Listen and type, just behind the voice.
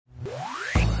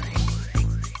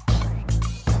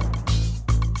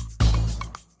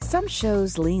Some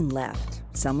shows lean left,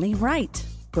 some lean right,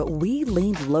 but we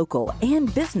lean local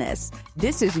and business.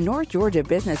 This is North Georgia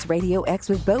Business RadioX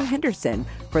with Bo Henderson.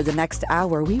 For the next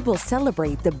hour, we will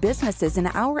celebrate the businesses in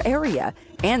our area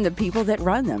and the people that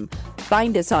run them.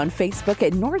 Find us on Facebook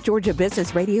at North Georgia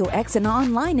Business RadioX and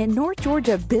online at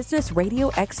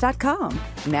northgeorgiabusinessradiox.com.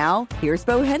 Now, here's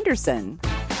Bo Henderson.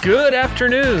 Good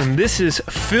afternoon. This is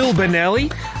Phil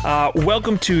Bonelli.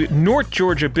 Welcome to North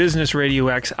Georgia Business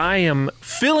RadioX. I am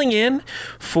filling in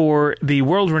for the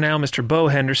world-renowned Mr. Bo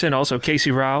Henderson, also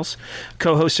Casey Riles,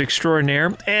 co-host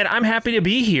extraordinaire, and I'm happy to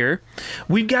be here.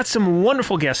 We've got some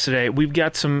wonderful guests today. We've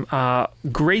got some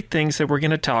great things that we're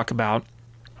going to talk about.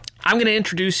 I'm going to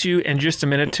introduce you in just a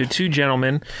minute to two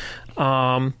gentlemen.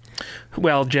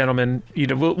 Well, gentlemen,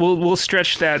 we'll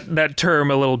stretch that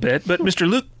term a little bit, but Mr.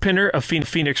 Luke Pinder of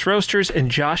Phoenix Roasters and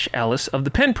Josh Ellis of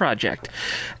the Pen Project.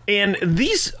 And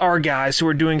these are guys who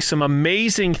are doing some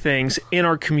amazing things in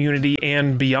our community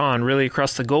and beyond, really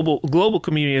across the global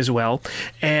community as well.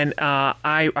 And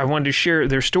I wanted to share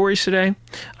their stories today.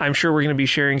 I'm sure we're going to be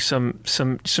sharing some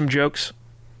jokes,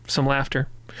 some laughter.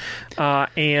 I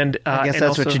guess that's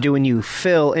also what you do when you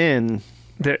fill in.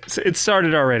 It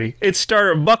started already. It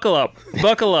started. Buckle up,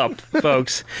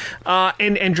 folks,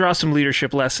 and draw some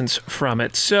leadership lessons from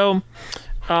it. So,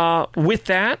 with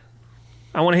that,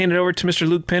 I want to hand it over to Mr.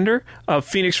 Luke Pinder of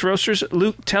Phoenix Roasters.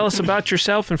 Luke, tell us about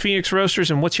yourself and Phoenix Roasters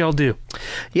and what y'all do.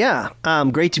 Yeah,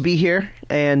 great to be here.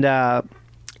 And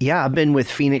I've been with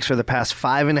Phoenix for the past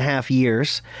 5.5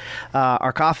 years.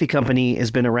 Our coffee company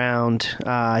has been around,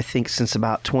 I think, since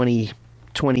about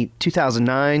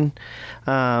 2009.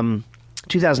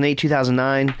 2008,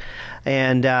 2009,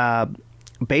 and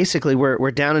basically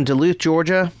we're down in Duluth,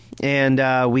 Georgia,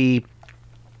 and we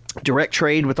direct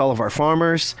trade with all of our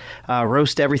farmers,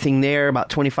 roast everything there about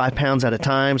 25 pounds at a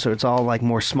time, so it's all like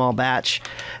more small batch,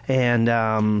 and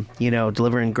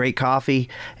delivering great coffee.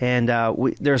 And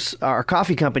our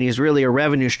coffee company is really a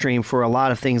revenue stream for a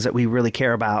lot of things that we really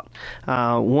care about.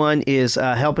 One is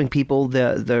helping people.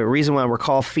 The reason why we're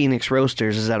called Phoenix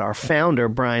Roasters is that our founder,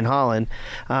 Brian Holland,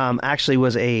 actually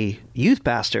was a youth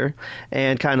pastor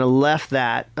and kind of left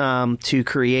that to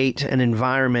create an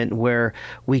environment where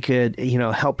we could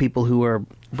help people who are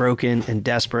broken and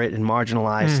desperate and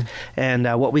marginalized, and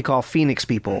what we call Phoenix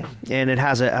people. And it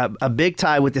has a big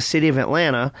tie with the city of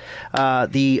Atlanta.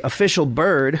 The official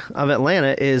bird of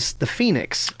Atlanta is the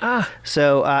phoenix.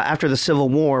 So after the Civil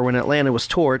War, when Atlanta was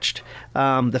torched,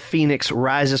 the phoenix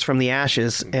rises from the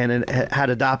ashes, and it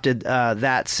had adopted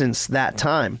that since that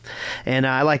time. And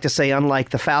I like to say,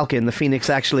 unlike the falcon, the phoenix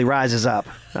actually rises up.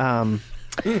 So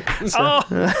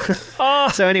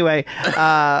anyway,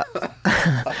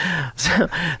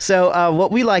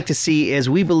 what we like to see is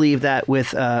we believe that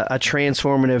with a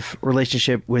transformative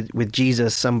relationship with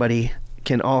Jesus, somebody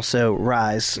can also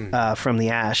rise from the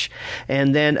ash.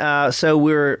 And then so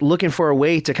we're looking for a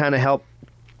way to kind of help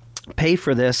pay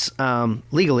for this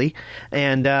legally,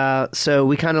 and so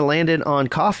we kind of landed on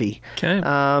coffee. Okay.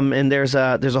 And there's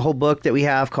a whole book that we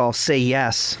have called Say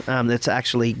Yes that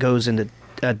actually goes into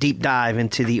a deep dive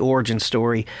into the origin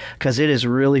story, because it is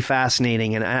really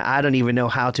fascinating, and I don't even know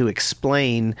how to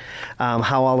explain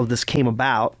how all of this came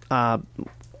about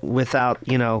without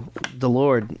the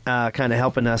Lord kind of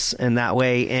helping us in that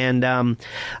way. And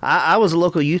I was a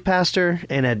local youth pastor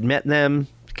and had met them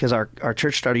because our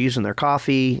church started using their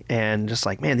coffee, and just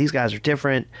like, man, these guys are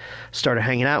different. Started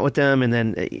hanging out with them, and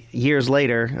then years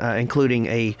later,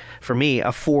 including for me a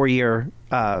 4-year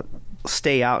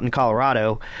stay out in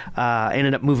Colorado,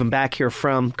 ended up moving back here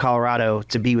from Colorado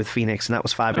to be with Phoenix, and that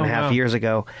was 5.5 years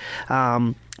ago.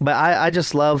 But I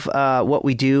just love what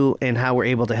we do and how we're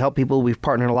able to help people. We've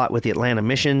partnered a lot with the Atlanta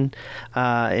Mission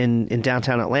in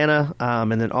downtown Atlanta,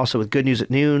 and then also with Good News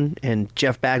at Noon, and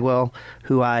Jeff Bagwell,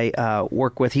 who I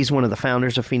work with. He's one of the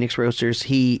founders of Phoenix Roasters.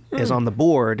 He is on the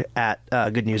board at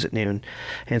Good News at Noon,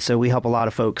 and so we help a lot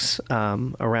of folks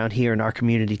around here in our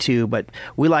community too. But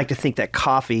we like to think that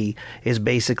coffee is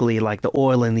basically like the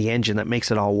oil in the engine that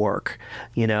makes it all work,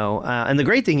 And the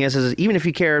great thing is even if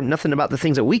you care nothing about the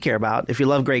things that we care about, if you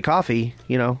love great coffee,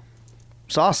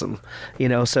 it's awesome.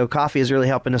 So coffee is really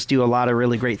helping us do a lot of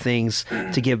really great things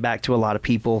to give back to a lot of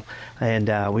people.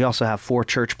 And we also have 4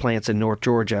 church plants in North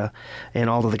Georgia, and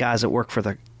all of the guys that work for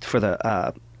that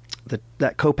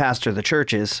co-pastor the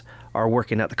churches are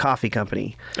working at the coffee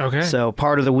company. Okay. So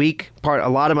a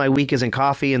lot of my week is in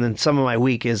coffee, and then some of my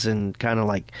week is in kind of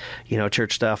like,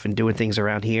 church stuff and doing things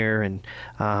around here and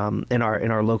in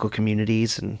our local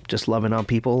communities and just loving on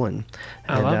people. And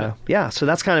I love it. Yeah. So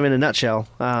that's kind of in a nutshell,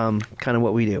 kind of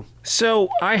what we do. So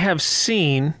I have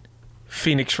seen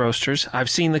Phoenix Roasters. I've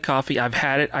seen the coffee. I've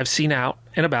had it. I've seen out.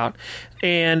 and about.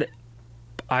 And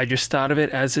I just thought of it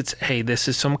as hey, this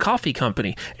is some coffee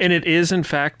company. And it is, in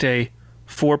fact, a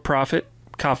for-profit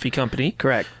coffee company.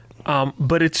 Correct.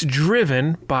 But it's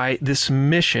driven by this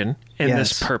mission and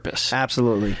this purpose.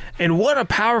 Absolutely. And what a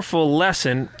powerful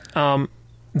lesson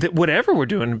that whatever we're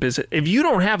doing in business, if you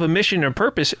don't have a mission or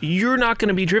purpose, you're not going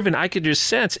to be driven. I could just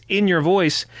sense in your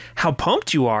voice how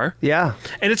pumped you are. Yeah.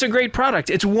 And it's a great product.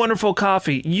 It's wonderful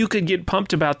coffee. You could get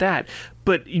pumped about that.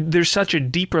 But there's such a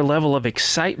deeper level of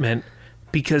excitement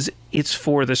because it's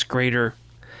for this greater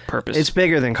purpose. It's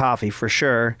bigger than coffee for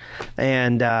sure,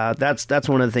 and that's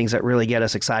one of the things that really get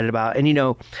us excited about.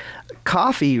 And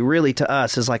coffee really to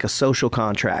us is like a social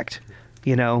contract.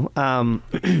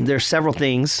 There's several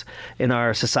things in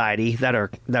our society that are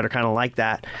kind of like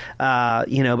that.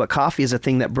 But coffee is a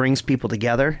thing that brings people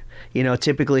together.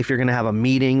 Typically if you're going to have a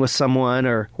meeting with someone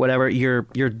or whatever, you're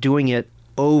doing it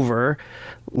over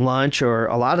lunch or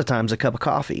a lot of times a cup of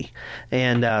coffee.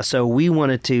 And so we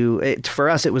wanted for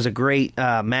us, it was a great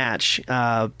match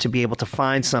to be able to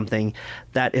find something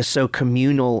that is so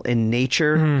communal in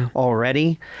nature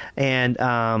already and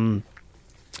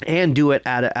do it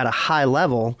at a high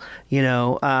level,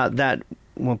 that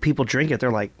when people drink it,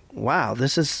 they're like, wow,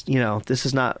 this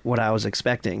is not what I was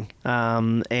expecting.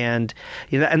 And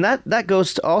that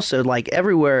goes to also like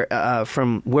everywhere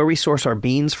from where we source our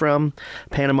beans from,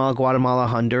 Panama, Guatemala,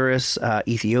 Honduras,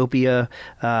 Ethiopia,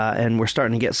 and we're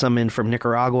starting to get some in from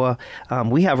Nicaragua.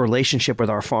 We have a relationship with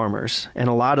our farmers, and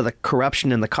a lot of the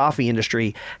corruption in the coffee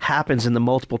industry happens in the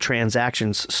multiple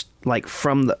transactions, like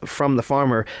from the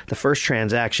farmer, the first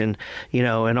transaction,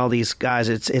 and all these guys,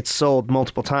 it's sold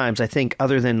multiple times. I think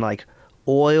other than like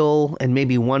oil and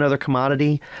maybe one other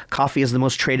commodity, coffee is the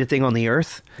most traded thing on the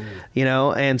earth,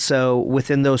 and so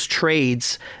within those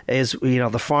trades is,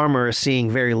 the farmer is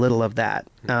seeing very little of that.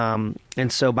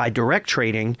 And so by direct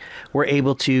trading, we're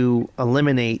able to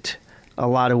eliminate a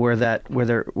lot of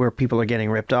where people are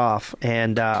getting ripped off,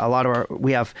 and a lot of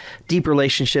we have deep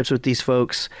relationships with these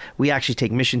folks. We actually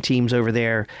take mission teams over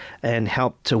there and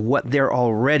help to what they're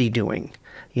already doing.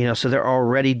 So they're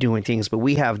already doing things, but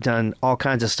we have done all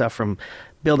kinds of stuff from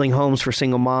building homes for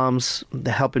single moms,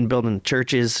 helping building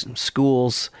churches,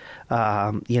 schools,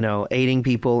 aiding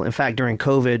people. In fact, during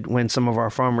COVID, when some of our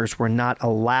farmers were not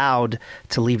allowed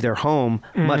to leave their home,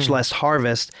 much less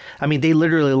harvest, they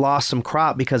literally lost some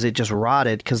crop because it just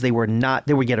rotted because they would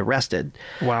get arrested.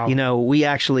 Wow. We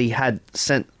actually had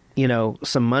sent,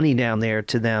 some money down there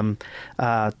to them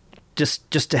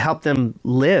just to help them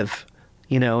live.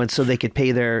 And so they could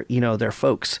pay their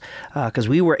folks, because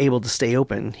we were able to stay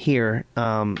open here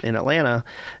in Atlanta,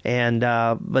 and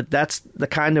but that's the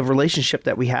kind of relationship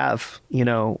that we have,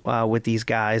 with these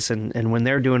guys, and when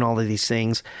they're doing all of these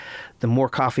things, the more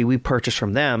coffee we purchase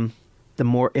from them, the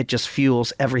more it just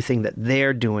fuels everything that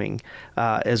they're doing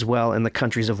as well in the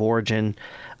countries of origin,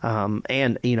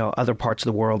 and other parts of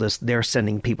the world as they're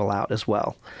sending people out as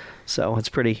well. So it's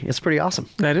pretty awesome.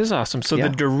 That is awesome. So the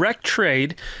direct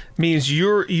trade means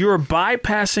you're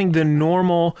bypassing the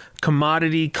normal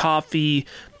commodity coffee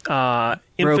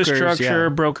infrastructure,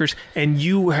 brokers, and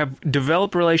you have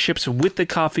developed relationships with the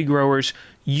coffee growers.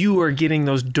 You are getting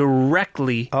those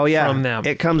directly from them.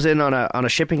 It comes in on a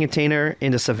shipping container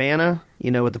into Savannah,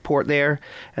 with the port there,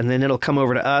 and then it'll come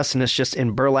over to us, and it's just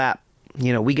in burlap.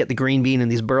 We get the green bean in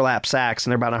these burlap sacks,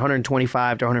 and they're about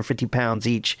 125 to 150 pounds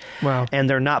each. Wow. And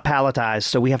they're not palletized,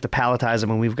 so we have to palletize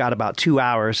them, and we've got about 2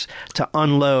 hours to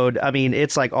unload.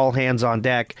 It's like all hands on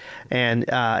deck, and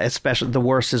especially the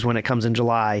worst is when it comes in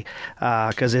July,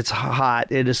 because it's hot.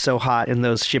 It is so hot in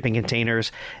those shipping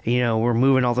containers. We're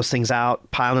moving all those things out,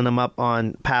 piling them up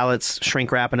on pallets,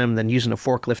 shrink wrapping them, then using a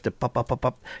forklift to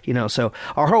up. So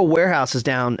our whole warehouse is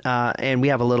down, and we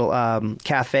have a little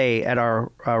cafe at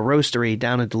our roastery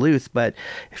down in Duluth. But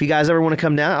if you guys ever want to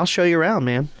come down, I'll show you around,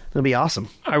 man. It'll be awesome.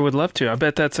 I would love to. I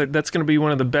bet that's going to be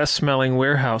one of the best smelling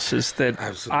warehouses that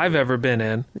I've ever been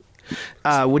in.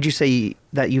 Would you say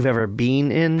that you've ever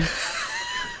been in?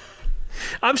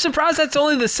 I'm surprised that's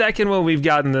only the second one we've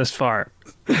gotten this far.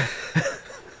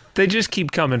 They just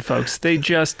keep coming, folks. They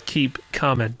just keep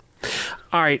coming.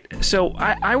 All right, so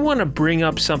I want to bring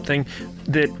up something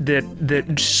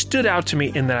that stood out to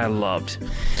me and that I loved.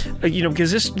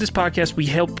 Because this podcast, we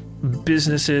help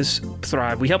businesses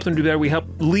thrive. We help them do better. We help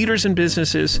leaders in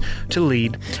businesses to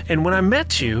lead. And when I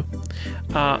met you,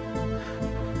 I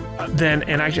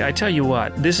tell you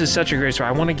what, this is such a great story.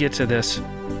 I want to get to this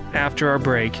after our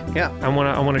break. Yeah. I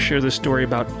want to share this story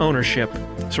about ownership.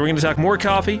 So we're going to talk more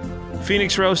coffee,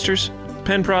 Phoenix Roasters,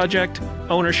 Pen Project,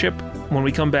 ownership, when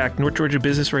we come back. North Georgia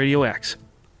Business RadioX.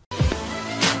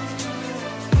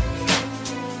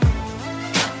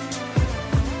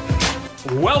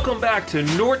 Welcome back to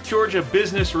North Georgia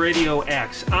Business Radio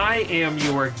X. I am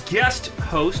your guest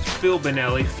host, Phil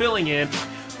Bonelli, filling in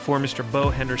for Mr. Bo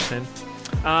Henderson,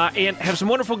 and have some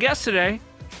wonderful guests today,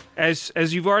 as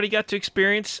you've already got to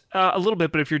experience a little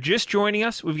bit. But if you're just joining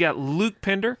us, we've got Luke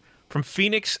Pinder from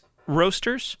Phoenix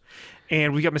Roasters,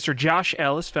 and we got Mr. Josh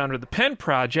Ellis, founder of the Pen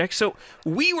Project. So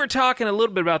we were talking a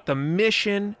little bit about the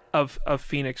mission of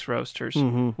Phoenix Roasters,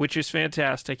 which is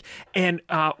fantastic. And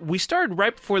we started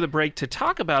right before the break to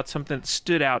talk about something that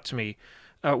stood out to me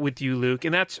with you, Luke.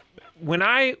 And that's when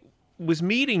I was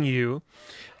meeting you,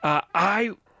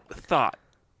 I thought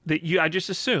that I just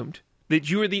assumed that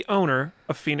you were the owner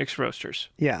of Phoenix Roasters.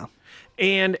 Yeah.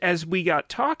 And as we got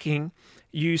talking,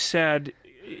 you said,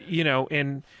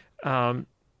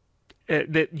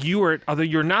 that you are, although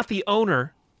you're not the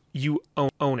owner, you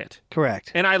own it.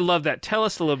 Correct. And I love that. Tell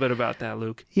us a little bit about that,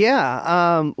 Luke.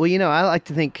 Yeah. Well, I like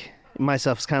to think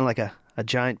myself as kind of like a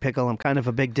giant pickle. I'm kind of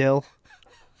a big dill.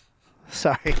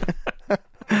 Sorry.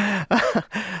 But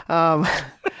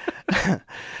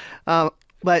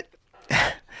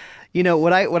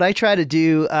what I try to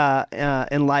do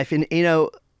in life, and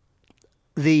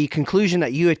the conclusion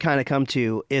that you had kind of come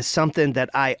to is something that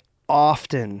I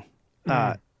often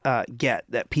get,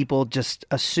 that people just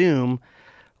assume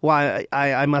why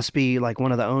I must be like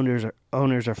one of the owners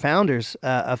or founders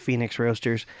of Phoenix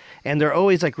Roasters, and they're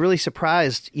always like really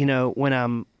surprised,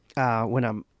 when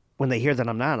they hear that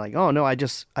I'm not, like, oh no, I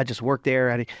just work there,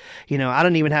 and I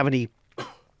don't even have any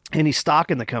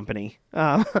stock in the company.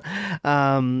 But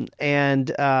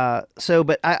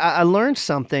I learned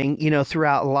something,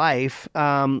 throughout life,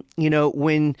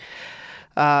 when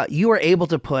you are able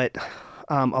to put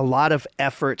a lot of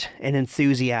effort and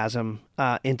enthusiasm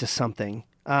into something,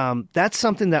 that's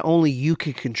something that only you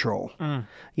can control, and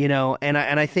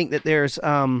I think that there's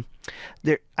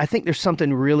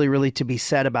something really, really to be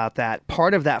said about that.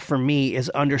 Part of that for me is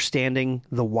understanding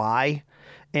the why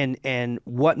and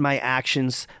what my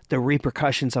actions, the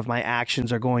repercussions of my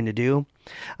actions are going to do.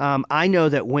 I know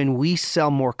that when we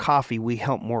sell more coffee, we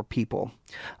help more people.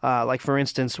 Like for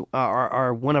instance,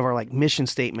 our one of our like mission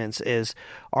statements is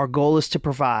our goal is to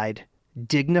provide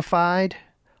dignified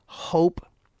hope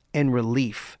and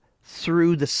relief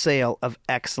through the sale of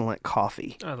excellent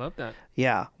coffee. I love that.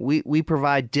 Yeah, we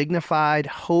provide dignified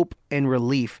hope and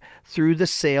relief through the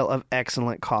sale of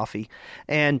excellent coffee.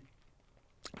 And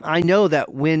I know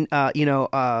that when,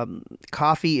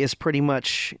 coffee is pretty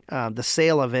much, the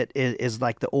sale of it is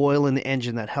like the oil in the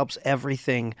engine that helps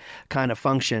everything kind of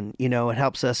function. It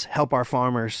helps us help our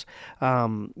farmers,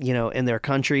 in their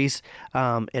countries.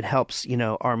 It helps,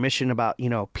 our mission about,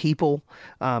 people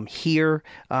here.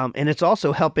 And it's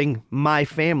also helping my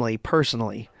family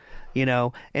personally,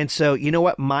 And so,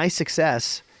 what? My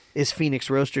success is Phoenix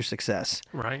Roaster success.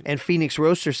 Right. And Phoenix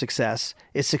Roaster success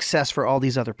is success for all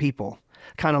these other people.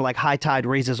 Kind of like high tide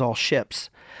raises all ships,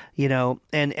 and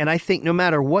I think no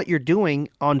matter what you're doing,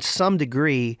 on some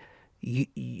degree,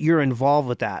 you're involved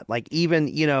with that. Like even,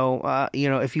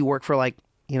 if you work for like,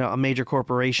 a major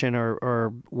corporation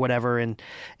or whatever, and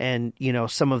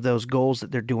some of those goals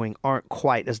that they're doing aren't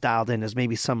quite as dialed in as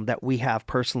maybe some that we have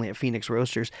personally at Phoenix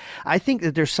Roasters. I think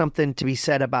that there's something to be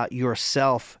said about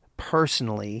yourself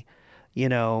personally,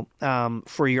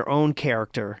 for your own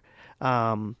character,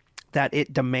 that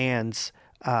it demands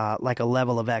like a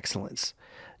level of excellence,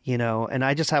 and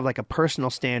I just have like a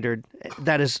personal standard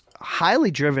that is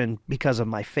highly driven because of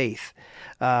my faith,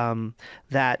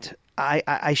 that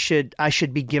I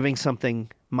should be giving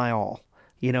something my all.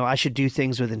 I should do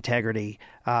things with integrity,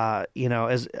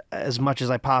 as much as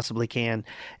I possibly can,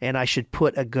 and I should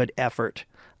put a good effort,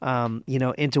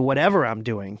 into whatever I'm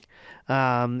doing.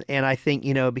 And I think,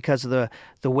 because of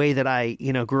the way that I,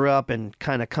 grew up and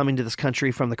kind of coming to this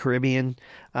country from the Caribbean,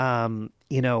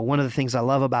 one of the things I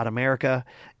love about America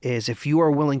is if you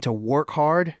are willing to work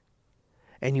hard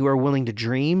and you are willing to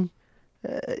dream,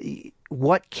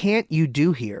 what can't you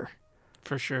do here?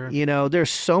 For sure.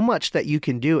 There's so much that you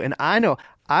can do. And I know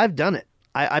I've done it.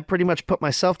 I pretty much put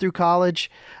myself through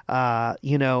college.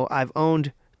 I've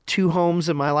owned 2 homes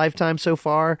in my lifetime so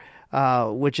far,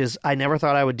 which is I never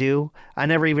thought I would do. I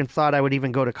never even thought I would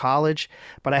even go to college,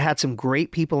 but I had some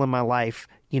great people in my life,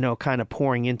 kind of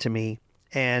pouring into me.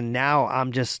 And now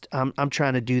I'm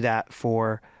trying to do that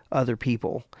for other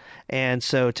people. And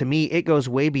so to me, it goes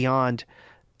way beyond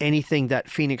anything that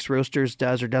Phoenix Roasters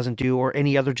does or doesn't do, or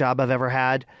any other job I've ever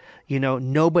had.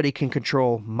 Nobody can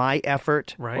control my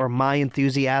effort or my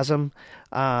enthusiasm.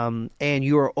 And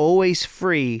you are always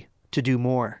free to do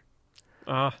more.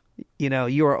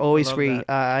 You are always love free. that.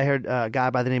 I heard a guy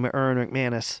by the name of Aaron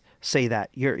McManus say that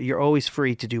you're always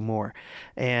free to do more,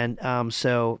 and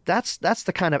so that's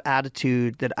the kind of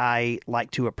attitude that I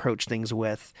like to approach things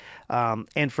with,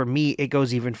 and for me it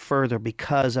goes even further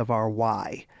because of our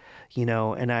why,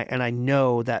 and I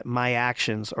know that my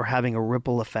actions are having a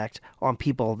ripple effect on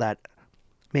people that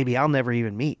maybe I'll never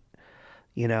even meet.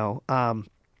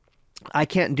 I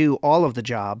can't do all of the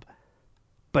job,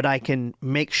 but I can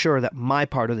make sure that my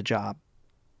part of the job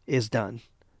is done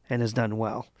and is done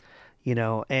well,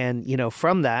 and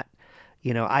from that,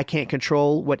 I can't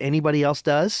control what anybody else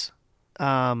does,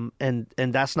 and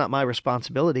that's not my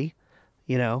responsibility,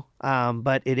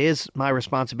 but it is my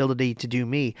responsibility to do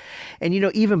me, and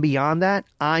even beyond that,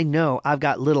 I know I've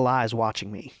got little eyes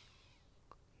watching me.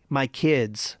 My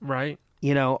kids, Right.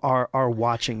 Are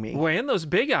watching me. Well, and those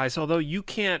big eyes, although you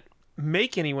can't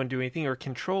make anyone do anything or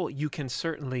control, you can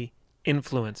certainly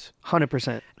influence.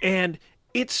 100%. And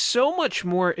it's so much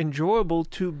more enjoyable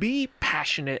to be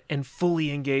passionate and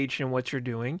fully engaged in what you're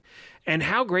doing. And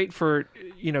how great for,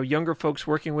 younger folks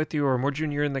working with you or more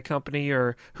junior in the company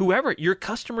or whoever, your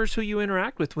customers who you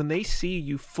interact with, when they see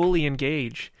you fully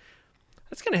engage,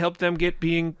 that's going to help them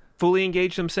being fully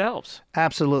engaged themselves.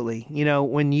 Absolutely.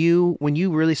 When you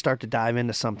really start to dive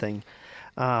into something,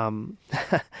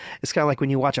 it's kind of like when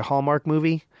you watch a Hallmark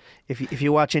movie. If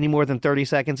you watch any more than 30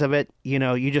 seconds of it,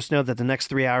 you just know that the next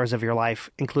 3 hours of your life,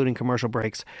 including commercial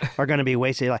breaks, are going to be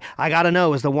wasted. Like, I got to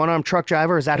know, is the one-armed truck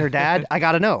driver, is that her dad? I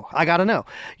got to know.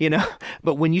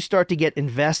 But when you start to get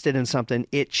invested in something,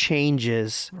 it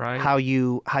changes Right. how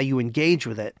you engage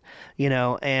with it,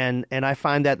 and I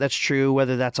find that that's true,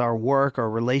 whether that's our work or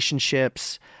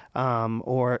relationships,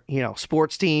 or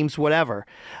sports teams, whatever.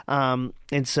 And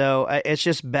so it's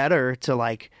just better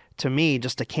to me,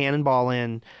 just to cannonball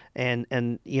in and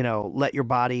let your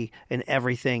body and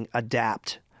everything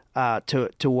adapt to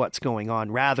what's going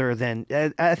on, rather than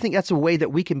I think that's a way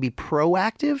that we can be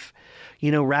proactive,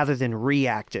 rather than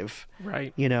reactive.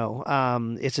 Right.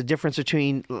 It's a difference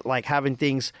between like having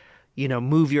things,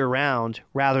 move you around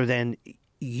rather than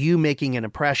you making an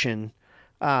impression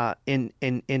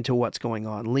into what's going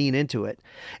on. Lean into it.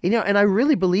 And I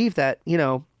really believe that,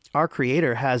 our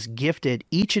Creator has gifted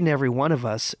each and every one of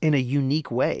us in a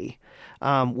unique way,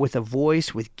 with a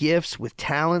voice, with gifts, with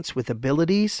talents, with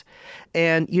abilities.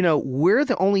 And, we're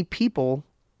the only people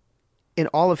in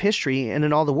all of history and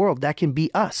in all the world that can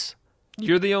be us.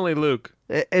 You're the only Luke.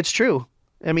 It's true.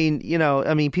 I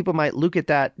mean, people might look at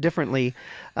that differently,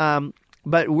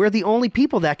 but we're the only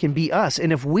people that can be us.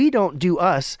 And if we don't do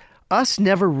us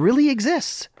never really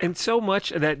exists. And so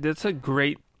much of that's a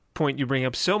great point you bring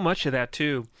up. So much of that,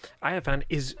 too, I have found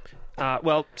is,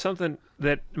 something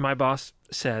that my boss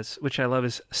says, which I love,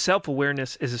 is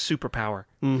self-awareness is a superpower.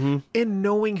 Mm-hmm. In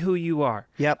knowing who you are.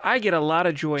 Yep. I get a lot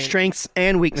of joy in strengths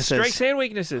and weaknesses.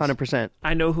 100%.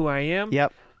 I know who I am.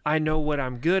 Yep. I know what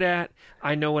I'm good at.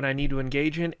 I know what I need to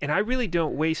engage in. And I really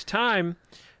don't waste time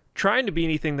trying to be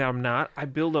anything that I'm not. I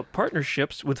build up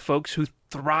partnerships with folks who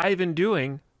thrive in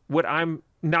doing what I'm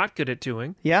not good at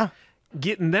doing. Yeah.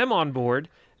 Getting them on board.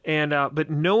 And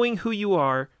but knowing who you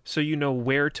are so you know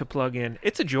where to plug in,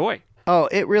 it's a joy. Oh,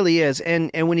 it really is. And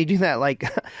when you do that, like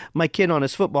my kid on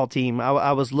his football team,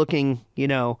 I was looking,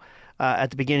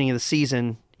 at the beginning of the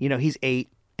season, he's 8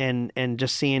 and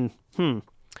just seeing,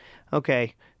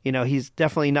 okay, he's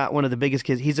definitely not one of the biggest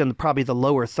kids. He's in probably the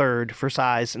lower third for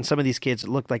size. And some of these kids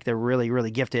look like they're really, really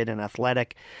gifted and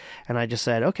athletic. And I just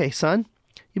said, okay, son,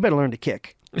 you better learn to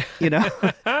kick.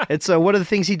 And so one of the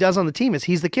things he does on the team is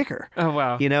he's the kicker. Oh,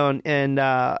 wow. And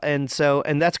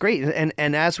that's great.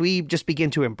 And as we just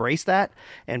begin to embrace that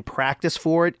and practice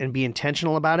for it and be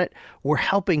intentional about it, we're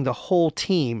helping the whole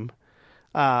team,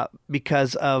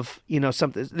 because of,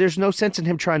 something. There's no sense in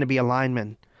him trying to be a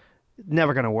lineman.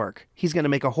 Never going to work. He's going to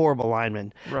make a horrible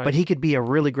lineman, Right. But he could be a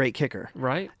really great kicker.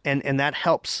 Right. And that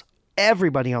helps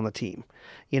everybody on the team,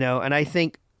 and I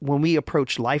think when we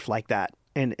approach life like that,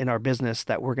 in our business,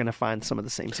 that we're going to find some of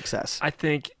the same success. I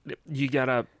think you got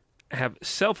to have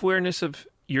self-awareness of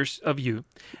you,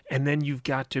 and then you've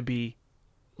got to be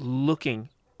looking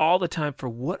all the time for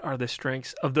what are the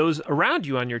strengths of those around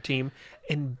you on your team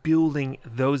and building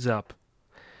those up.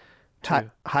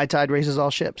 High tide raises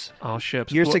all ships. All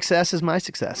ships. Your success is my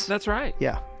success. That's right.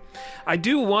 Yeah. I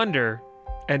do wonder,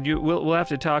 and we'll have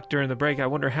to talk during the break, I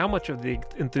wonder how much of the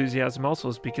enthusiasm also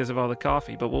is because of all the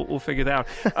coffee, but we'll figure that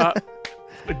out.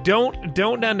 Don't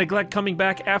neglect coming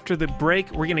back after the break.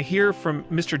 We're going to hear from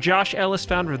Mr. Josh Ellis,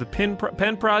 founder of the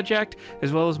Pen Project,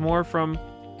 as well as more from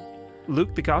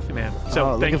Luke the Coffee Man.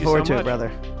 So thank you so much. Looking forward to it,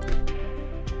 brother.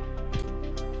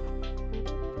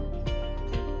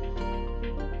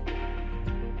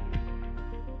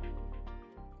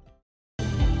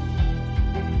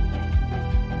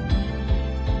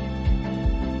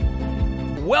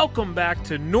 Welcome back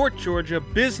to North Georgia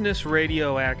Business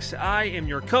RadioX. I am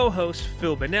your co-host,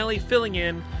 Phil Bonelli, filling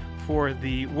in for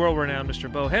the world-renowned Mr.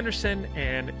 Bo Henderson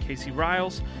and Casey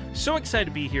Riles. So excited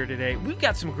to be here today. We've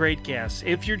got some great guests.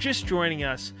 If you're just joining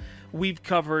us, we've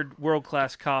covered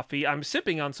world-class coffee. I'm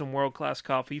sipping on some world-class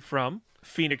coffee from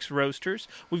Phoenix Roasters.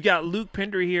 We've got Luke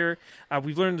Pinder here.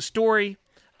 We've learned the story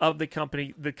of the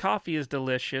company. The coffee is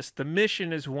delicious. The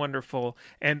mission is wonderful.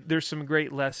 And there's some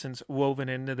great lessons woven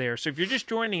into there. So if you're just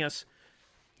joining us,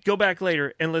 go back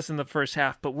later and listen to the first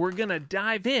half. But we're going to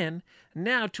dive in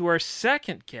now to our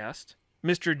second guest,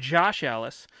 Mr. Josh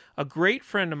Ellis, a great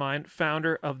friend of mine,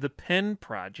 founder of the Pen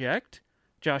Project.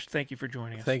 Josh, thank you for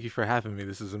joining us. Thank you for having me.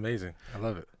 This is amazing. I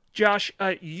love it. Josh,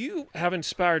 you have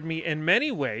inspired me in many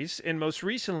ways, and most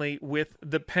recently with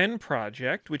the Pen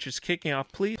Project, which is kicking off.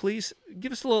 Please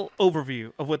give us a little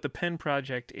overview of what the Pen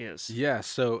Project is. Yeah,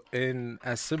 so in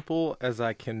as simple as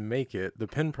I can make it, the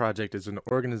Pen Project is an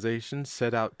organization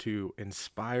set out to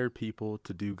inspire people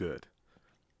to do good.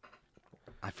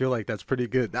 I feel like that's pretty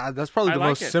good. That's probably the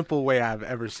most simple way I've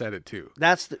ever said it, too.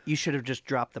 You should have just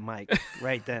dropped the mic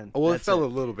right then. Well, it fell a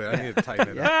little bit. I need to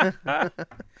tighten it up.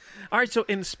 All right, so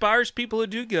inspires people to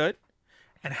do good.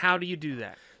 And how do you do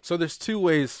that? So there's two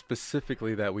ways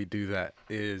specifically that we do that.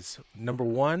 Is number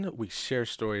one, we share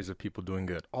stories of people doing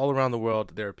good. All around the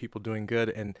world, there are people doing good,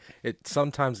 and it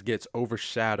sometimes gets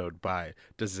overshadowed by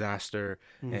disaster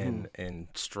and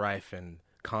strife and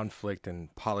conflict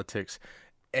and politics.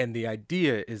 And the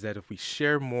idea is that if we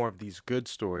share more of these good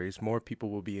stories, more people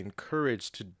will be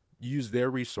encouraged to use their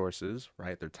resources,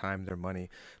 right? Their time, their money,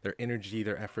 their energy,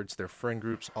 their efforts, their friend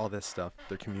groups, all this stuff,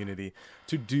 their community,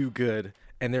 to do good.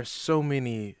 And there's so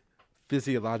many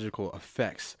physiological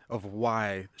effects of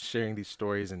why sharing these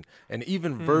stories and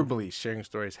even verbally sharing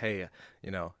stories. Hey,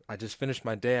 I just finished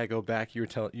my day. I go back. You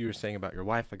were saying about your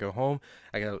wife. I go home.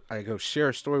 I go share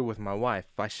a story with my wife.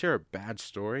 If I share a bad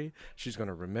story, she's going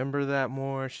to remember that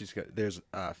more. There's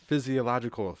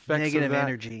physiological effects. Negative of that.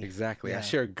 energy. Exactly. Yeah. I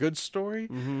share a good story.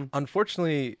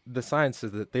 Unfortunately, the science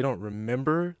says that they don't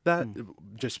remember that.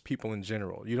 Just people in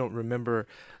general. You don't remember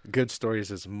good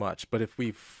stories as much. But if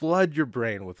we flood your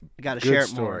brain with good share it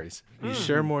stories, you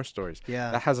share more stories.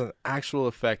 Yeah. That has an actual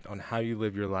effect on how you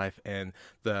live your life and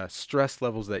the stress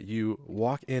levels that you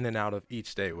walk in and out of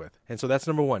each day with. And so that's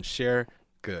number one, share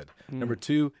good. Number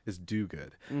two is do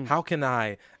good. How can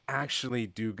I actually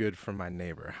do good for my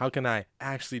neighbor? How can I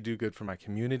actually do good for my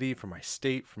community, for my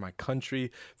state, for my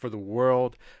country, for the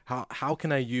world? How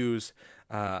can I use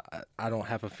I don't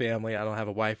have a family, I don't have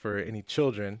a wife or any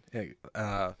children,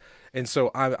 and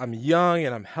so I'm young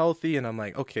and I'm healthy, and I'm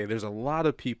like, okay, there's a lot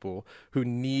of people who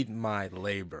need my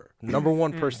labor. Number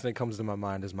one person that comes to my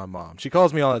mind is my mom. She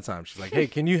calls me all the time. She's like, hey,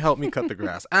 can you help me cut the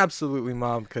grass? Absolutely,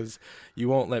 Mom, because you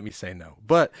won't let me say no.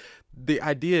 But the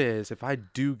idea is, if I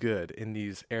do good in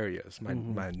these areas,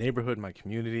 my neighborhood, my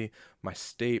community, my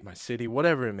state, my city,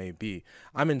 whatever it may be,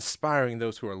 I'm inspiring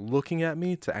those who are looking at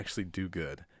me to actually do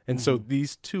good. And so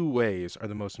these two ways are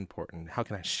the most important. How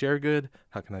can I share good?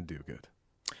 How can I do good?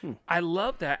 I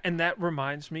love that. And that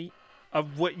reminds me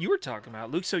of what you were talking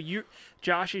about, Luke. So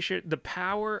Josh, you shared the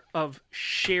power of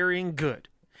sharing good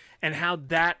and how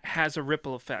that has a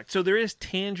ripple effect. So there is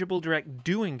tangible, direct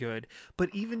doing good, but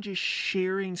even just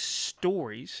sharing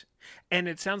stories. And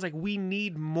it sounds like we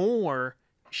need more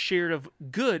shared of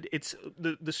good. It's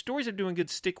the stories of doing good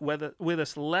stick with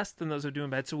us less than those of doing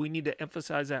bad, so we need to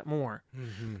emphasize that more.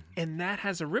 And that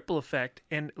has a ripple effect.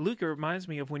 And Luke, it reminds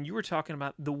me of when you were talking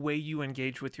about the way you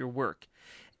engage with your work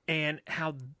and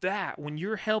how that, when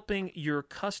you're helping your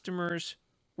customers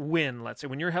win, let's say,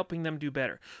 when you're helping them do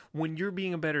better, when you're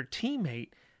being a better teammate,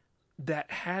 that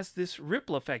has this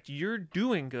ripple effect. You're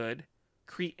doing good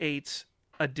creates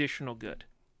additional good.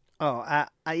 Oh,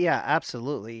 yeah,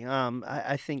 absolutely.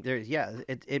 I think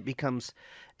it becomes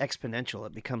exponential.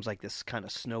 It becomes like this kind of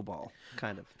snowball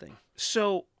kind of thing.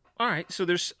 So, all right. So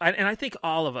and I think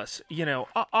all of us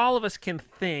can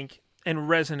think and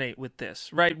resonate with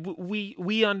this, right?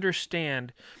 We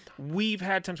understand. We've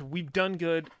had times we've done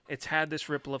good. It's had this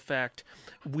ripple effect.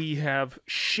 We have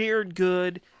shared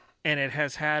good, and it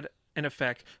has had an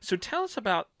effect. So tell us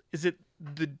about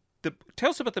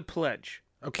tell us about the pledge.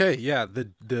 Okay, yeah,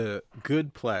 the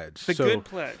good pledge. Good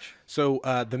pledge. So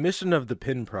the mission of the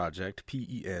Pen Project,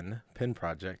 P-E-N, Pen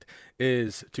Project,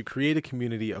 is to create a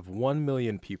community of 1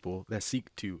 million people that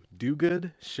seek to do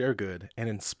good, share good, and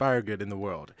inspire good in the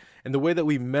world. And the way that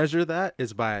we measure that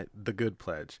is by the good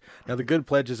pledge. Now, the good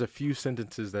pledge is a few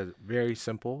sentences that are very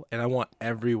simple, and I want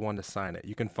everyone to sign it.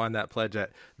 You can find that pledge at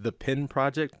the Pen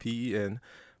Project, P-E-N,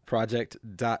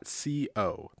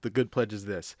 project.co. The good pledge is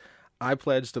this: I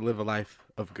pledge to live a life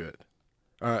of good.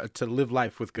 to live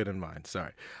life with good in mind.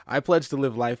 Sorry. I pledge to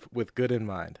live life with good in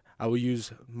mind. I will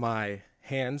use my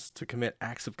hands to commit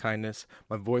acts of kindness,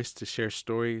 my voice to share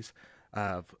stories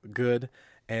of good,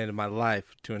 and my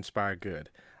life to inspire good.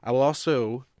 I will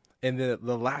also, and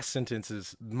the last sentence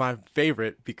is my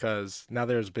favorite because now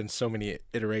there's been so many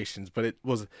iterations, but it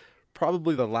was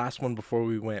probably the last one before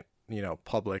we went,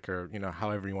 public, or,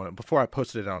 however you want it. Before I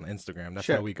posted it on Instagram. That's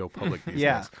how we go public these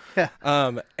days.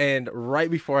 And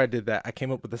right before I did that, I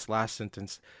came up with this last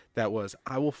sentence that was,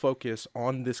 I will focus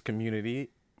on this community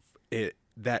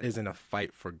that is in a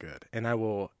fight for good, and I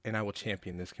will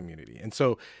champion this community. And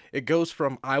so it goes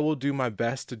from, I will do my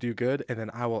best to do good, and then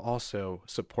I will also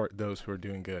support those who are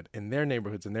doing good in their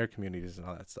neighborhoods and their communities and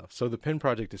all that stuff. So the Pen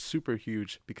Project is super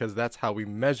huge because that's how we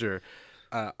measure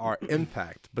our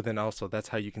impact, but then also that's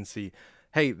how you can see,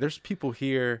 hey, there's people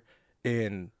here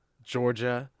in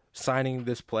Georgia signing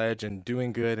this pledge and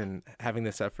doing good and having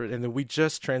this effort. And then we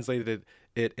just translated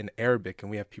it in Arabic,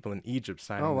 and we have people in Egypt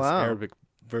signing this Arabic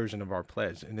version of our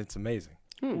pledge, and it's amazing.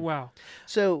 Wow.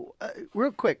 So,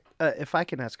 real quick, if I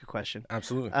can ask a question.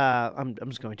 Absolutely. I'm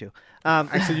just going to.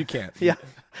 Actually, you can't. Yeah.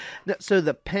 No, so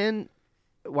the Pen,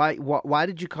 why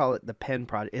did you call it the Pen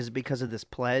Project? Is it because of this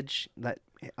pledge that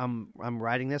I'm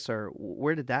writing this, or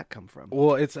where did that come from?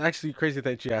 Well, it's actually crazy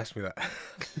that you asked me that.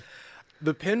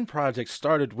 The Pen Project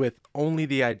started with only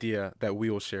the idea that we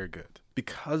will share good.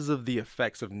 Because of the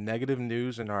effects of negative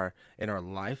news in our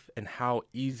life and how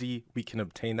easy we can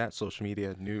obtain that, social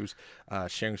media, news,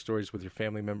 sharing stories with your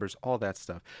family members, all that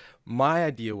stuff. My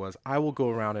idea was I will go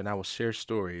around and I will share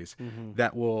stories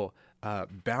that will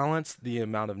balance the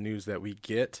amount of news that we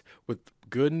get with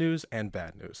good news and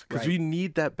bad news. Because we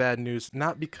need that bad news,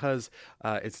 not because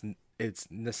it's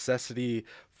necessity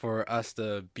for us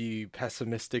to be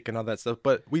pessimistic and all that stuff.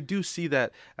 But we do see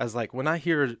that as, like, when I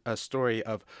hear a story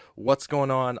of what's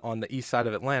going on the east side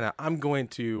of Atlanta, I'm going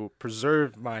to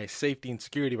preserve my safety and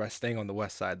security by staying on the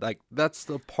west side. Like, that's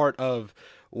the part of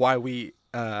why we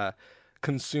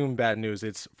consume bad news.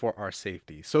 It's for our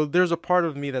safety. So there's a part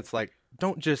of me that's like,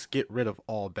 don't just get rid of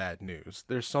all bad news.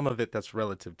 There's some of it that's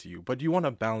relative to you, but you want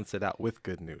to balance it out with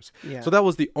good news. Yeah. So that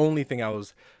was the only thing I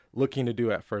was looking to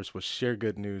do at first, was share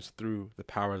good news through the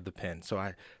power of the pen.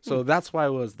 So that's why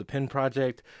it was the Pen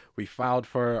Project. We filed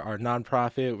for our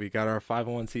nonprofit. We got our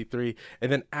 501c3.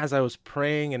 And then as I was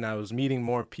praying and I was meeting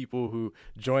more people who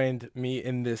joined me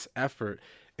in this effort,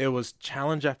 it was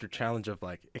challenge after challenge of,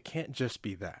 like, it can't just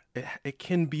be that. It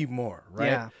can be more,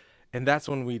 right? Yeah. And that's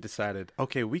when we decided,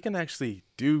 okay, we can actually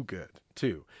do good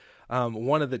too.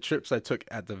 One of the trips I took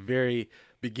at the very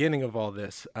beginning of all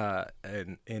this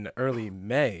in early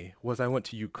May was I went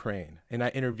to Ukraine, and I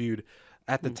interviewed,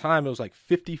 at the time, it was like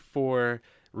 54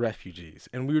 refugees,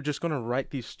 and we were just going to write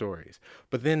these stories.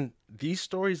 But then these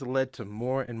stories led to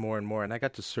more and more and more, and I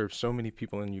got to serve so many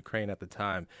people in Ukraine at the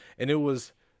time. And it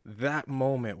was that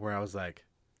moment where I was like,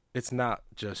 it's not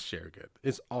just share good,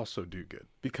 it's also do good.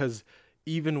 Because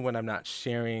even when I'm not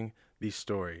sharing these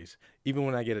stories, even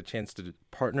when I get a chance to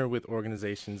partner with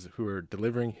organizations who are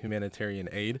delivering humanitarian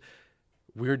aid,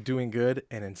 we're doing good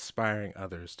and inspiring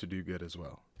others to do good as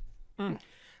well.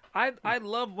 I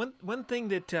love one thing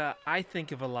that I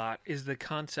think of a lot is the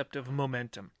concept of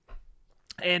momentum.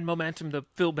 And momentum, the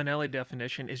Phil Bonelli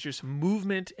definition, is just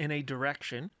movement in a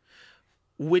direction,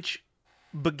 which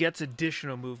begets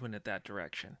additional movement at that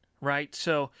direction, right?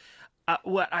 So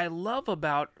what I love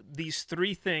about these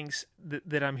three things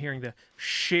that I'm hearing, the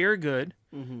share good,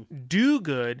 do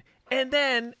good, and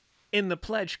then in the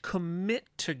pledge, commit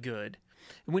to good.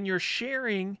 When you're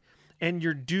sharing and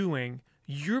you're doing,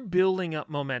 you're building up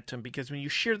momentum, because when you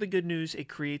share the good news, it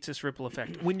creates this ripple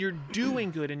effect. When you're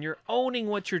doing good and you're owning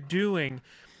what you're doing,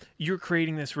 you're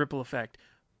creating this ripple effect.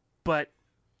 But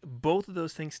both of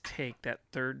those things take that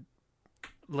third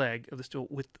leg of the stool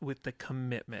with the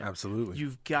commitment. Absolutely.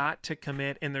 You've got to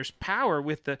commit, and there's power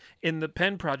in the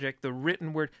Pen Project, the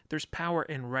written word, there's power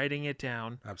in writing it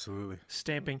down. Absolutely.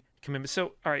 Stamping commitment.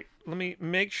 So, all right, let me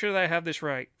make sure that I have this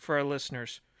right for our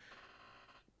listeners.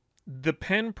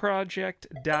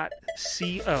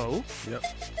 thepenproject.co. Yep.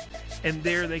 And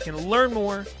there they can learn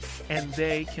more, and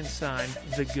they can sign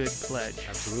the good pledge.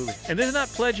 Absolutely. And this is not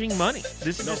pledging money.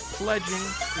 This is just pledging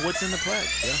what's in the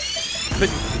pledge. Yeah. But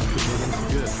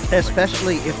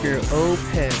especially if you're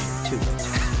open to it.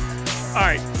 All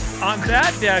right, on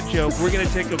that dad joke, we're going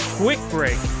to take a quick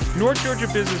break. North Georgia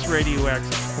Business RadioX.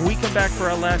 When we come back for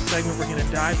our last segment, we're going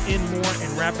to dive in more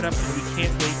and wrap it up, and we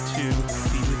can't wait to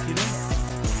be with you then.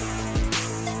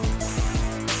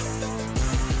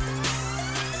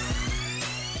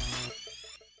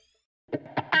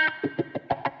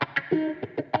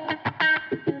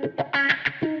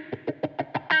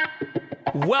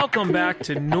 Welcome back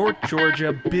to North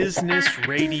Georgia Business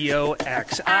Radio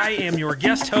X. I am your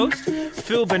guest host,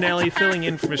 Phil Bonelli, filling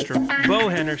in for Mr. Bo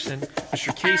Henderson,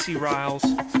 Mr. Casey Riles.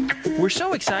 We're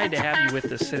so excited to have you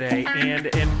with us today and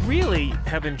really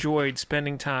have enjoyed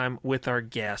spending time with our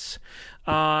guests.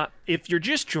 If you're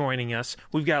just joining us,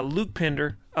 we've got Luke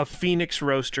Pinder of Phoenix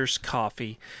Roasters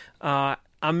Coffee.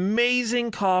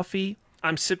 Amazing coffee.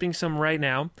 I'm sipping some right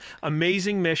now.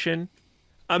 Amazing mission.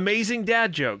 Amazing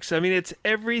dad jokes. I mean, it's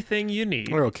everything you need.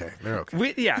 They're okay.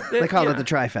 They call it the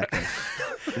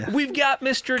trifecta. We've got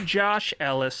Mr. Josh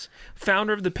Ellis,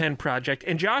 founder of the Pen Project.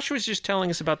 And Josh was just telling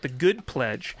us about the Good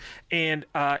Pledge. And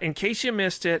in case you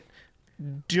missed it,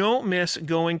 don't miss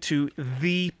going to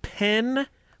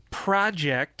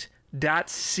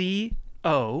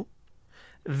thepenproject.co.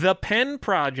 The Pen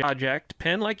Project,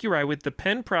 pen like you write with,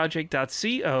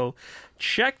 thepenproject.co.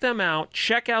 Check them out.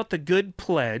 Check out the Good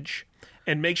Pledge.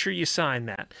 And make sure you sign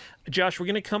that. Josh, we're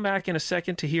going to come back in a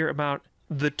second to hear about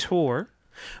the tour.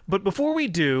 But before we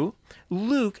do,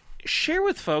 Luke, share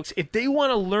with folks, if they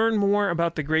want to learn more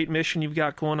about the great mission you've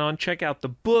got going on, check out the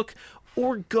book,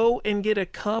 or go and get a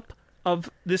cup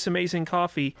of this amazing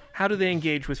coffee, how do they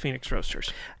engage with Phoenix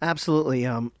Roasters? Absolutely.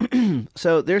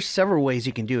 So there's several ways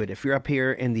you can do it. If you're up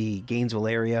here in the Gainesville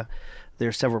area,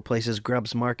 there's several places.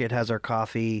 Grubbs Market has our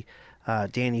coffee,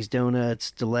 Danny's Donuts,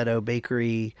 Stiletto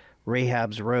Bakery,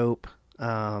 Rahab's Rope,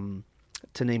 to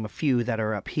name a few that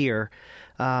are up here.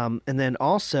 And then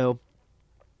also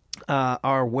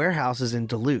our warehouse is in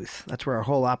Duluth. That's where our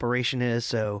whole operation is.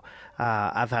 So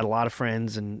I've had a lot of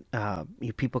friends and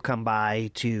people come by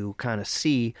to kind of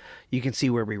see. You can see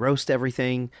where we roast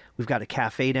everything. We've got a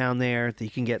cafe down there that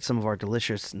you can get some of our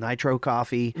delicious nitro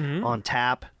coffee on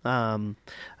tap. And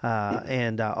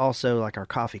also like our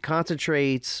coffee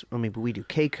concentrates. I mean, we do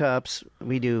K-Cups.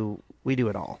 We do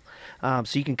it all.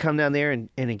 So you can come down there and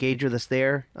engage with us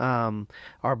there.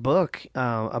 Our book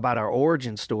about our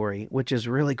origin story, which is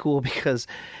really cool because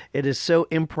it is so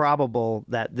improbable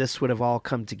that this would have all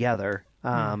come together.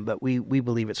 But we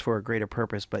believe it's for a greater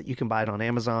purpose. But you can buy it on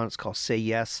Amazon. It's called Say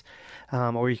Yes.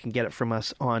 Or you can get it from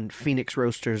us on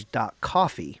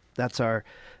phoenixroasters.coffee. That's our...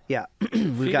 Yeah,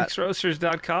 we've got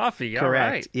phoenixroasters.coffee. All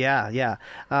correct. Right. Yeah.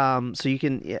 So you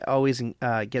can always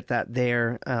get that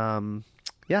there.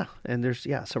 Yeah, and there's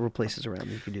several places around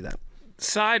you can do that.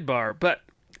 Sidebar, but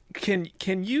can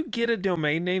you get a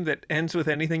domain name that ends with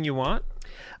anything you want?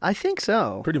 I think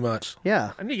so. Pretty much.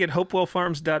 Yeah. I need to get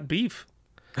hopewellfarms.beef.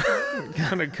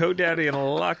 Kind of GoDaddy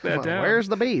and lock that down. Where's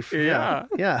the beef? Yeah.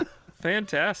 Yeah.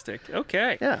 Fantastic.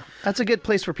 Okay. Yeah. That's a good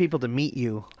place for people to meet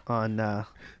you on on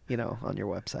your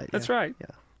website. That's right. Yeah.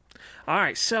 All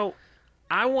right. So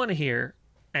I want to hear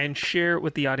and share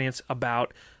with the audience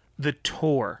about the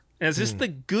tour. Is this the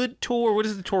Good Tour? What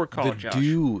is the tour called, Josh? The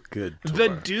Do Good Tour. The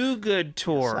Do Good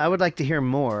Tour. So I would like to hear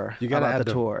more about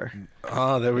the tour.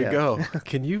 Oh, there we go.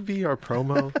 Can you be our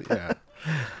promo?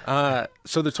 Yeah.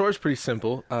 So the tour is pretty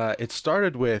simple. It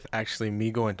started with actually me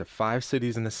going to 5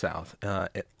 cities in the South,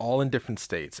 all in different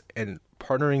states, and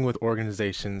partnering with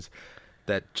organizations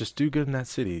that just do good in that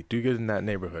city, do good in that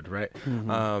neighborhood, right?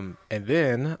 Mm-hmm. And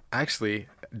then, actually,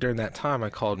 during that time, I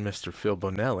called Mr. Phil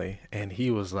Bonelli, and he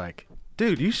was like,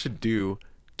 dude, you should do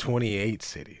 28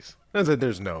 cities. I said,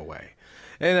 there's no way.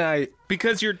 And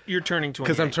because you're turning 28.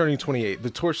 Because I'm turning 28.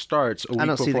 The tour starts a week before I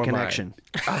don't see the connection.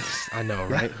 I know,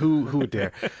 right? Who would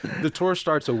dare? The tour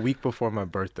starts a week before my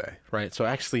birthday, right? So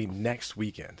actually next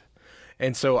weekend.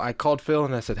 And so I called Phil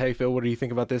and I said, hey, Phil, what do you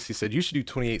think about this? He said, you should do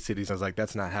 28 cities. I was like,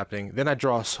 that's not happening. Then I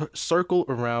draw a circle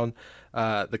around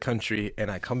the country and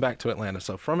I come back to Atlanta.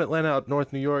 So from Atlanta up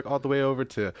north New York all the way over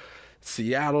to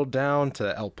Seattle down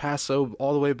to El Paso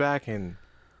all the way back, and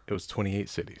it was 28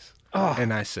 cities. Oh.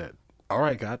 And I said, all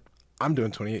right, God, I'm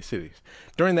doing 28 cities.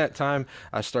 During that time,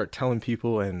 I start telling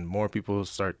people, and more people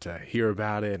start to hear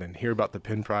about it and hear about the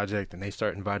Pen Project, and they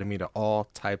start inviting me to all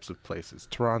types of places.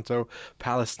 Toronto,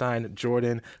 Palestine,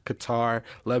 Jordan, Qatar,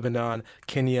 Lebanon,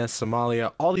 Kenya,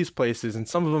 Somalia, all these places, and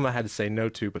some of them I had to say no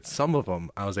to, but some of them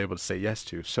I was able to say yes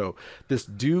to. So this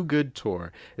Do Good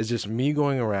Tour is just me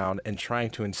going around and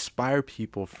trying to inspire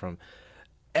people from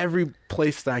every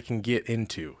place that I can get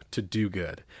into to do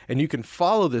good. And you can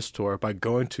follow this tour by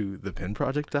going to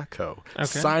thepenproject.co,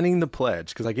 signing the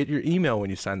pledge, because I get your email when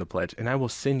you sign the pledge, and I will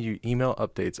send you email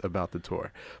updates about the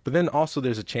tour. But then also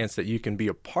there's a chance that you can be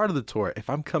a part of the tour. If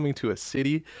I'm coming to a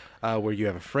city where you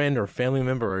have a friend or a family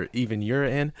member or even you're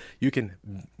in, you can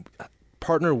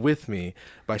partner with me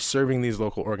by serving these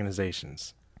local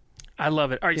organizations. I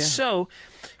love it. All right, so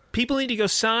people need to go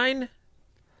sign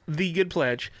the Good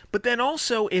Pledge, but then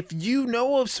also if you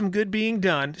know of some good being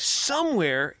done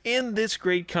somewhere in this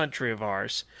great country of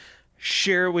ours,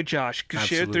 share it with Josh.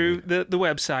 Share it through the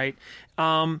website,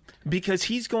 because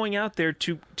he's going out there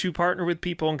to partner with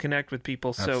people and connect with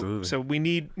people. So we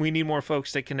need more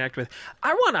folks to connect with.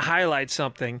 I want to highlight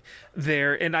something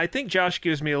there, and I think Josh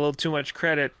gives me a little too much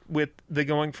credit with the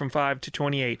going from 5 to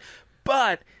 28.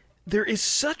 But there is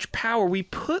such power. We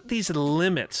put these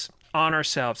limits on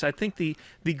ourselves. I think the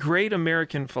great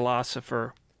American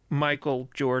philosopher Michael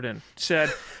Jordan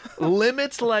said,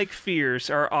 limits like fears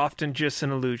are often just an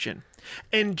illusion.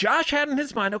 And Josh had in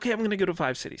his mind, okay, I'm going to go to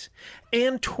 5 cities.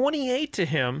 And 28 to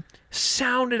him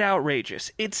sounded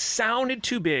outrageous. It sounded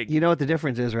too big. You know what the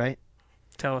difference is, right?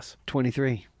 Tell us.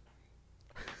 23.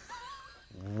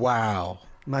 Wow.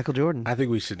 Michael Jordan. I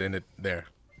think we should end it there.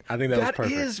 I think that was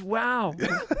perfect. That is, wow.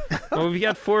 Well, we've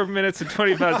got 4 minutes and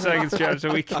 25 seconds, Josh,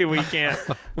 so we can't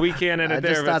end it I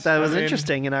there. just thought that was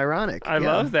interesting and ironic. I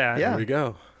love that. Yeah. There we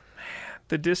go.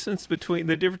 The difference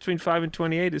between 5 and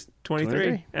 28 is 23.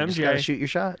 You just MJ. gotta shoot your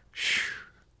shot.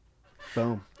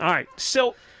 Boom. All right.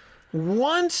 So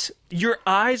once your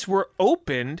eyes were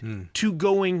opened to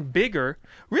going bigger,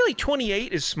 really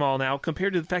 28 is small now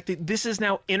compared to the fact that this is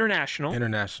now international.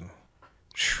 International.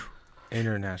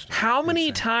 How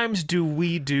many times do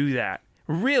we do that?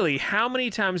 Really, how many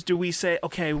times do we say,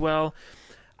 okay, well,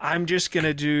 I'm just going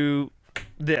to do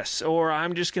this, or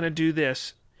I'm just going to do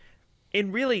this?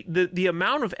 And really, the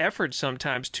amount of effort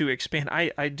sometimes to expand,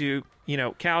 I do,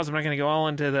 cows. I'm not going to go all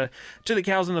into the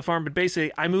cows on the farm, but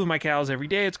basically I move my cows every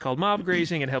day. It's called mob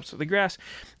grazing. It helps with the grass.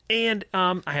 And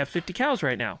I have 50 cows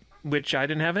right now, which I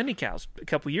didn't have any cows a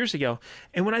couple years ago.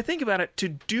 And when I think about it, to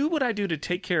do what I do to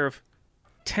take care of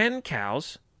 10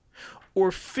 cows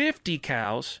or 50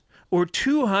 cows or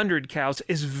 200 cows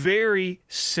is very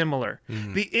similar.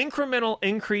 The incremental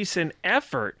increase in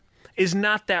effort is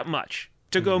not that much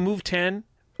to go move 10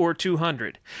 or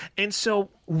 200. And so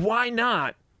why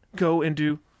not go and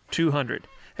do 200?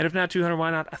 And if not 200,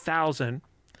 why not 1,000?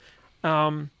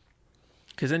 Because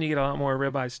then you get a lot more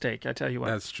ribeye steak, I tell you what.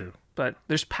 That's true. But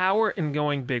there's power in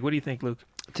going big. What do you think, Luke?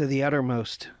 To the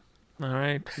uttermost. All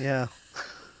right. Yeah.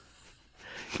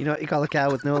 You know what you call a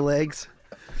cow with no legs?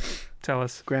 Tell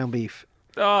us. Ground beef.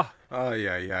 Oh,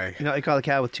 Yeah. You know what you call a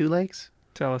cow with 2 legs?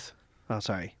 tell us. Oh,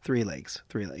 sorry. 3 legs.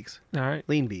 3 legs. All right.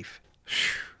 Lean beef.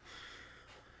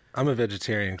 I'm a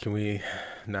vegetarian. Can we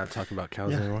not talk about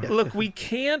cows anymore? Look, we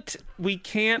can't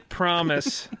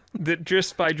promise that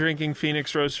just by drinking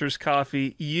Phoenix Roasters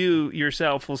coffee, you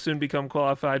yourself will soon become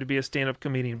qualified to be a stand-up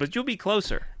comedian, but you'll be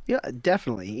closer. Yeah,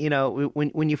 definitely. You know,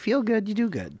 when you feel good, you do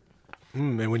good.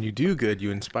 And when you do good,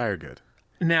 you inspire good.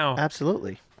 Now,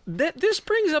 Absolutely. this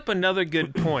brings up another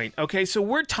good point. Okay, so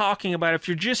we're talking about, if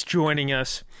you're just joining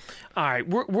us, all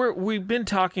right, we've been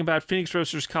talking about Phoenix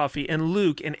Roasters Coffee and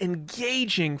Luke and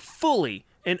engaging fully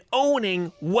and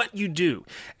owning what you do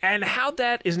and how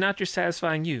that is not just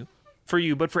satisfying you,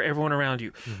 but for everyone around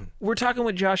you. Mm-hmm. We're talking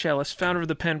with Josh Ellis, founder of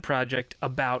the Pen Project,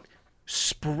 about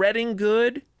spreading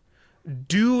good,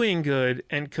 doing good,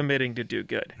 and committing to do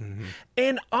good. Mm-hmm.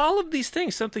 And all of these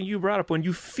things, something you brought up, when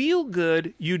you feel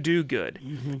good, you do good.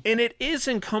 Mm-hmm. And it is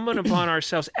incumbent upon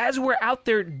ourselves, as we're out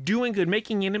there doing good,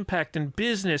 making an impact in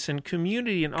business and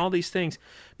community and all these things,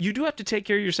 you do have to take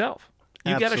care of yourself.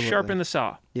 You got to sharpen the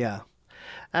saw. Yeah,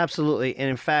 absolutely. And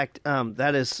in fact,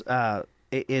 that is,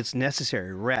 it's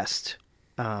necessary. Rest,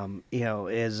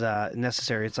 is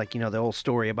necessary. It's like, the old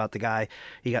story about the guy,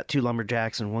 you got 2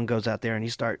 lumberjacks and one goes out there and he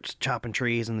starts chopping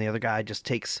trees and the other guy just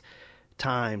takes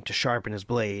time to sharpen his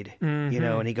blade,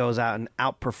 and he goes out and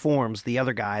outperforms the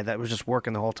other guy that was just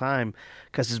working the whole time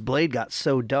because his blade got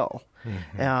so dull.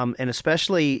 Mm-hmm. And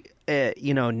especially,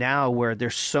 now where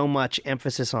there's so much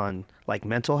emphasis on like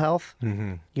mental health,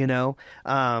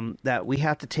 that we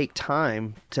have to take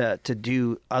time to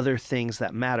do other things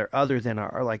that matter other than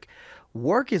our like,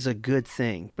 work is a good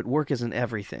thing, but work isn't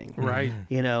everything. Right.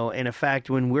 And in fact,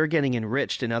 when we're getting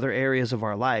enriched in other areas of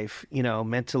our life,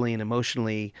 mentally and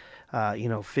emotionally,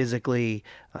 physically,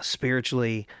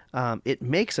 spiritually, it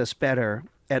makes us better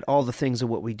at all the things of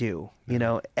what we do.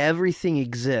 Everything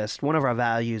exists. One of our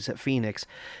values at Phoenix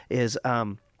is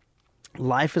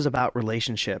life is about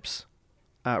relationships.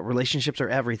 Relationships are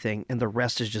everything, and the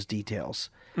rest is just details.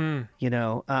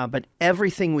 But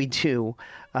everything we do,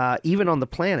 even on the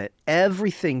planet,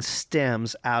 everything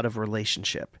stems out of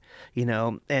relationship,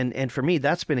 and for me,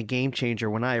 that's been a game changer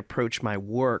when I approach my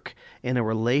work in a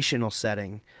relational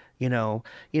setting.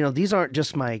 These aren't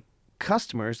just my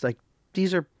customers, like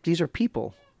these are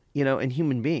people, and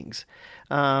human beings.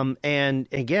 And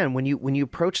again, when you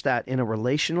approach that in a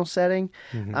relational setting,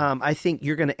 I think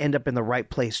you're going to end up in the right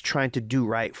place trying to do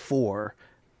right for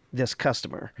this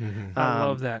customer. I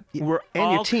love that. We're and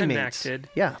all your teammates. connected.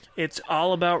 Yeah. It's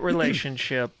all about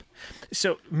relationship.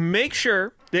 So make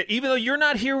sure that even though you're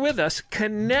not here with us,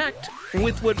 connect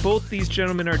with what both these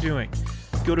gentlemen are doing.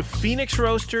 Go to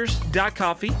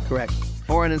phoenixroasters.coffee. Correct.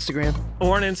 Or on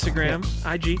Instagram.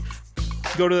 IG.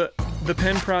 Go to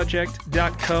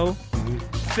thepenproject.co.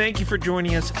 Thank you for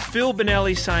joining us. Phil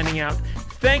Bonelli signing out.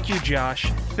 Thank you,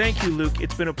 Josh. Thank you, Luke.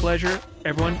 It's been a pleasure.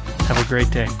 Everyone, have a great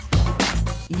day.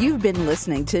 You've been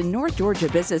listening to North Georgia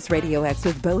Business Radio X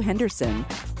with Bo Henderson.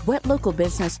 What local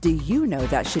business do you know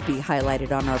that should be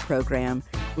highlighted on our program?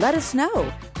 Let us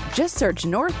know. Just search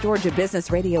North Georgia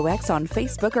Business Radio X on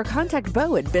Facebook or contact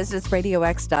Bo at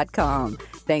businessradiox.com.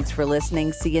 Thanks for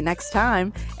listening. See you next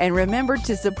time. And remember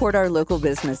to support our local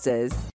businesses.